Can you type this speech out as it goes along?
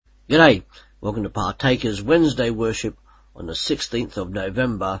G'day, welcome to Partakers Wednesday worship on the 16th of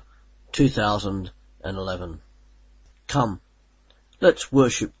November 2011. Come, let's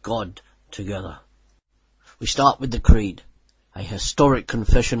worship God together. We start with the Creed, a historic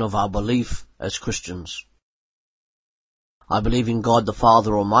confession of our belief as Christians. I believe in God the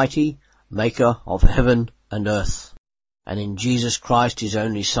Father Almighty, maker of heaven and earth, and in Jesus Christ his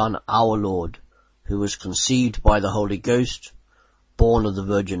only Son, our Lord, who was conceived by the Holy Ghost, born of the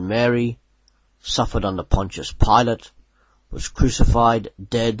Virgin Mary, suffered under Pontius Pilate, was crucified,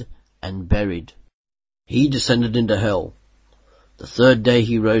 dead, and buried. He descended into hell. The third day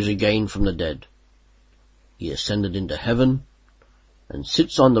he rose again from the dead. He ascended into heaven, and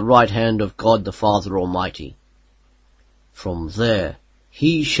sits on the right hand of God the Father Almighty. From there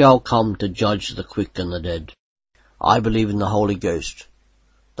he shall come to judge the quick and the dead. I believe in the Holy Ghost,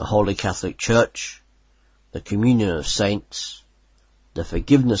 the Holy Catholic Church, the communion of saints, the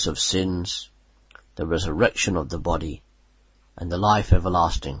forgiveness of sins, the resurrection of the body, and the life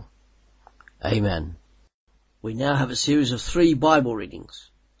everlasting. Amen. We now have a series of 3 Bible readings.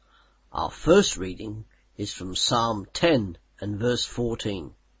 Our first reading is from Psalm 10 and verse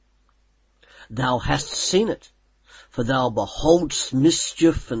 14. Thou hast seen it, for thou beholdest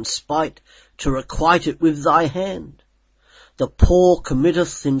mischief and spite, to requite it with thy hand. The poor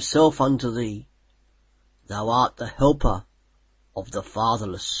committeth himself unto thee. Thou art the helper of the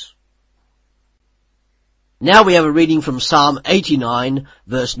fatherless. Now we have a reading from Psalm 89,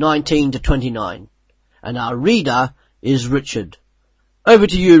 verse 19 to 29, and our reader is Richard. Over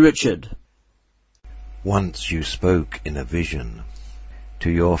to you, Richard. Once you spoke in a vision. To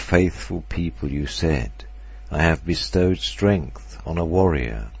your faithful people you said, I have bestowed strength on a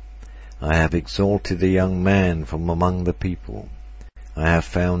warrior. I have exalted a young man from among the people. I have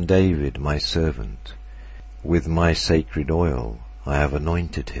found David my servant. With my sacred oil I have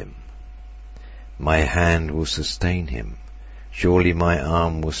anointed him. My hand will sustain him. Surely my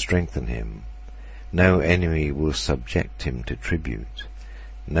arm will strengthen him. No enemy will subject him to tribute.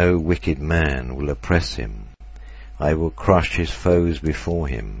 No wicked man will oppress him. I will crush his foes before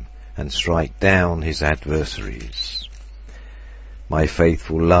him and strike down his adversaries. My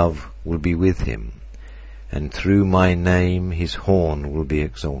faithful love will be with him, and through my name his horn will be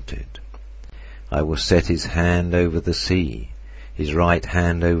exalted. I will set his hand over the sea, his right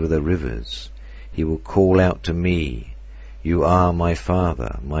hand over the rivers. He will call out to me, You are my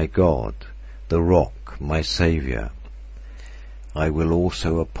Father, my God, the rock, my Saviour. I will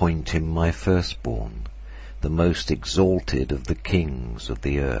also appoint him my firstborn, the most exalted of the kings of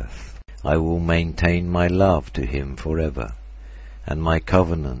the earth. I will maintain my love to him forever, and my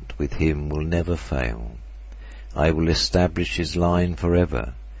covenant with him will never fail. I will establish his line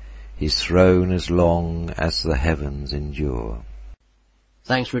forever, his throne as long as the heavens endure.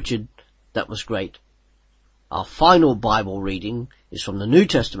 Thanks, Richard. That was great. Our final Bible reading is from the New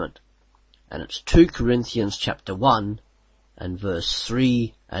Testament, and it's 2 Corinthians chapter 1 and verse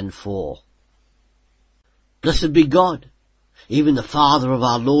 3 and 4. Blessed be God, even the Father of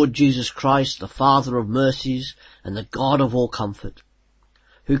our Lord Jesus Christ, the Father of mercies and the God of all comfort,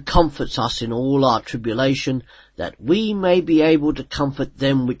 who comforts us in all our tribulation, that we may be able to comfort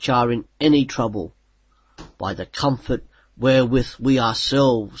them which are in any trouble, by the comfort wherewith we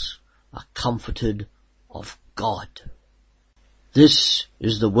ourselves are comforted of God. This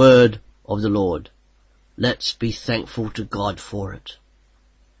is the word of the Lord. Let's be thankful to God for it.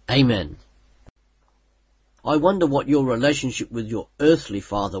 Amen. I wonder what your relationship with your earthly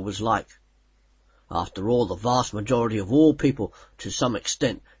father was like. After all, the vast majority of all people, to some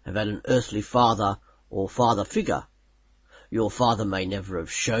extent, have had an earthly father or father figure. Your father may never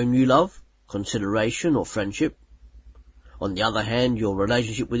have shown you love, consideration, or friendship. On the other hand, your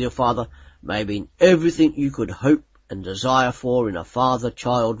relationship with your father may have been everything you could hope and desire for in a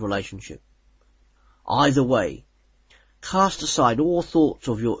father-child relationship. Either way, cast aside all thoughts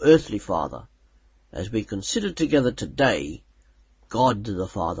of your earthly father as we consider together today God the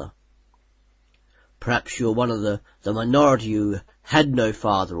Father. Perhaps you're one of the minority who had no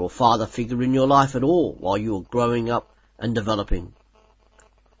father or father figure in your life at all while you were growing up and developing.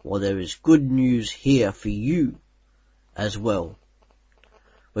 Well, there is good news here for you as well.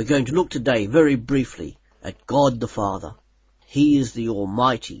 We're going to look today very briefly at God the Father. He is the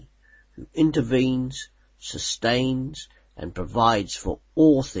Almighty who intervenes, sustains, and provides for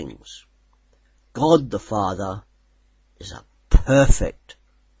all things. God the Father is a perfect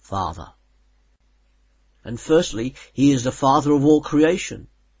Father. And firstly, he is the Father of all creation.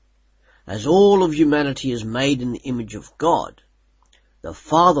 As all of humanity is made in the image of God, the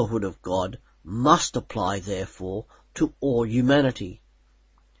fatherhood of God must apply, therefore, to all humanity.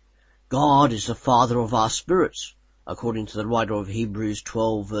 God is the Father of our spirits, according to the writer of Hebrews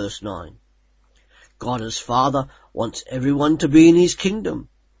 12 verse 9. God as Father wants everyone to be in his kingdom,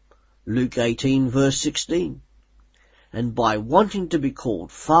 Luke 18 verse 16. And by wanting to be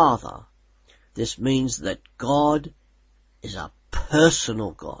called Father, this means that God is a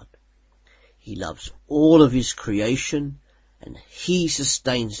personal God. He loves all of his creation and he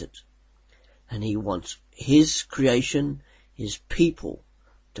sustains it. And he wants his creation, his people,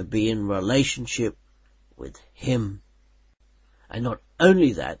 to be in relationship with him. And not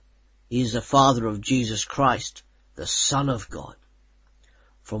only that, he is the Father of Jesus Christ, the Son of God.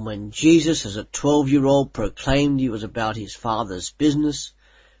 From when Jesus as a 12-year-old proclaimed he was about his Father's business,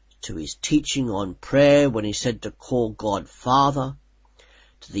 to his teaching on prayer when he said to call God Father,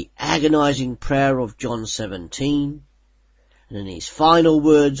 to the agonizing prayer of John 17, and in his final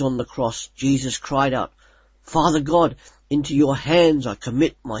words on the cross, Jesus cried out, "Father God, into your hands I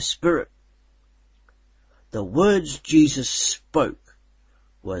commit my spirit." The words Jesus spoke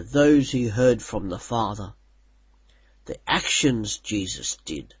were those he heard from the Father. The actions Jesus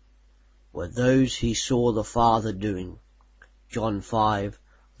did were those he saw the Father doing. John 5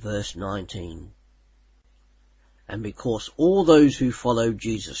 verse 19. And because all those who follow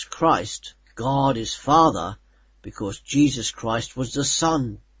Jesus Christ, God is Father, because Jesus Christ was the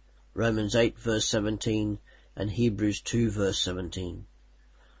Son, Romans 8 verse 17 and Hebrews 2 verse 17.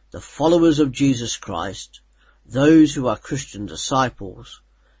 The followers of Jesus Christ, those who are Christian disciples,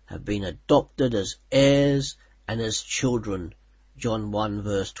 have been adopted as heirs and as children, John 1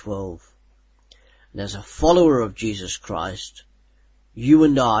 verse 12. And as a follower of Jesus Christ, you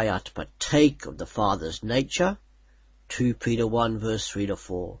and I are to partake of the Father's nature, 2 Peter 1 verse 3 to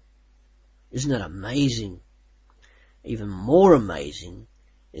 4. Isn't that amazing? Even more amazing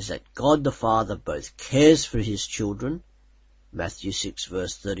is that God the Father both cares for his children, Matthew 6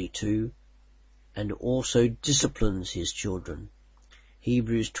 verse 32, and also disciplines his children,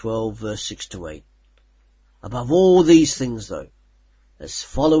 Hebrews 12 verse 6 to 8. Above all these things though, as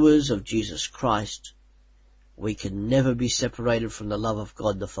followers of Jesus Christ, we can never be separated from the love of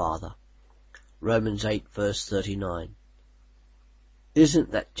God the Father, Romans 8 verse 39.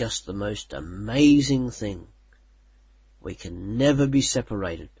 Isn't that just the most amazing thing? We can never be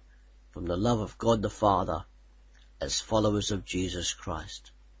separated from the love of God the Father as followers of Jesus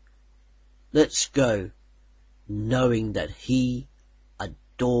Christ. Let's go knowing that he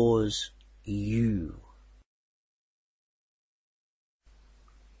adores you.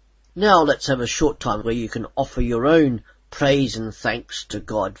 Now let's have a short time where you can offer your own praise and thanks to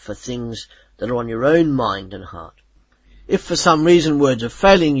God for things that are on your own mind and heart. If for some reason words are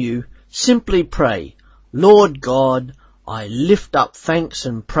failing you, simply pray, "Lord God, I lift up thanks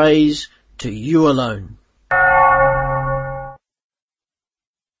and praise to you alone."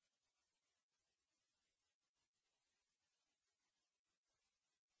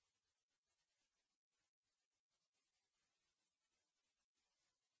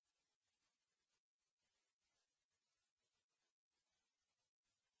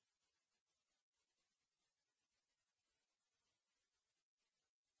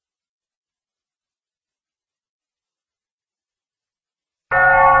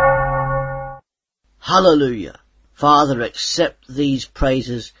 Hallelujah. Father, accept these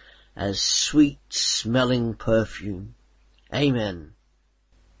praises as sweet-smelling perfume. Amen.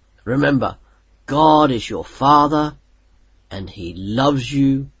 Remember, God is your Father, and he loves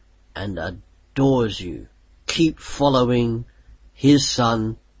you and adores you. Keep following his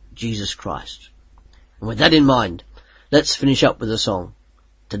Son, Jesus Christ. And with that in mind, let's finish up with a song.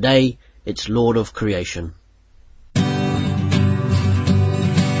 Today, it's Lord of Creation.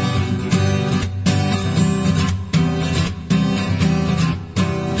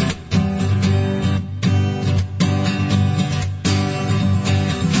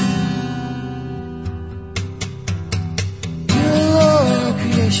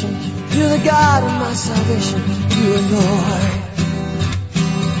 You're the God of my salvation, you are Lord.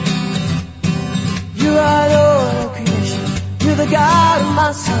 You are Lord of creation, you're the God of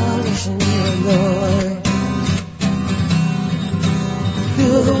my salvation, you are Lord.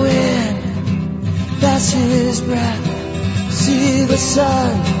 Feel the wind, that's his breath. See the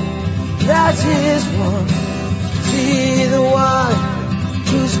sun, that's his warmth. See the one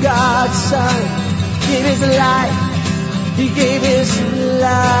who's God's Son, give his life. He gave his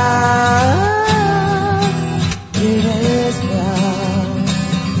love, gave us love,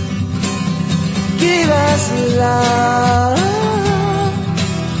 gave us love,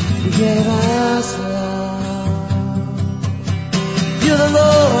 he gave us love. You're the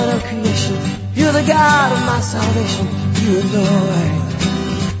Lord of creation, you're the God of my salvation, you are Lord.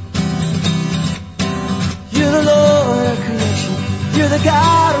 You're the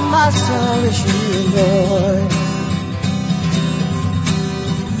God of my salvation, Lord.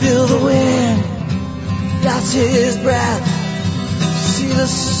 Feel the wind, that's His breath. See the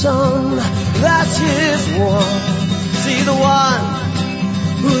sun, that's His warmth. See the one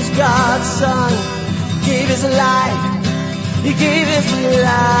who's God's Son, gave His life. He gave His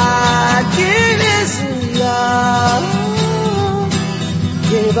life, gave His love,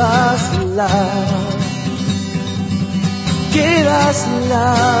 gave us love, gave us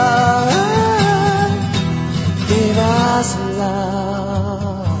love, gave us love.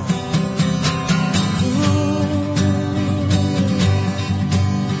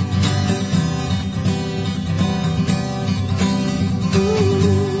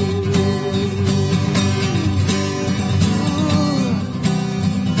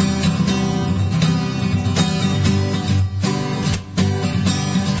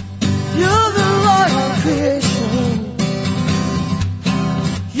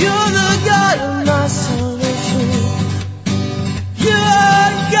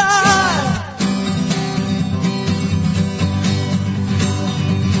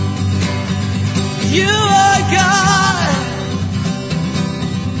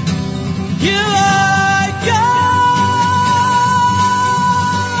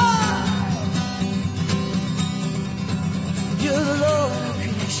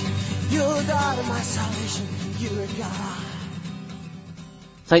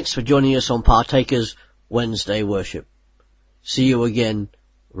 Thanks for joining us on Partakers Wednesday Worship. See you again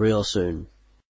real soon.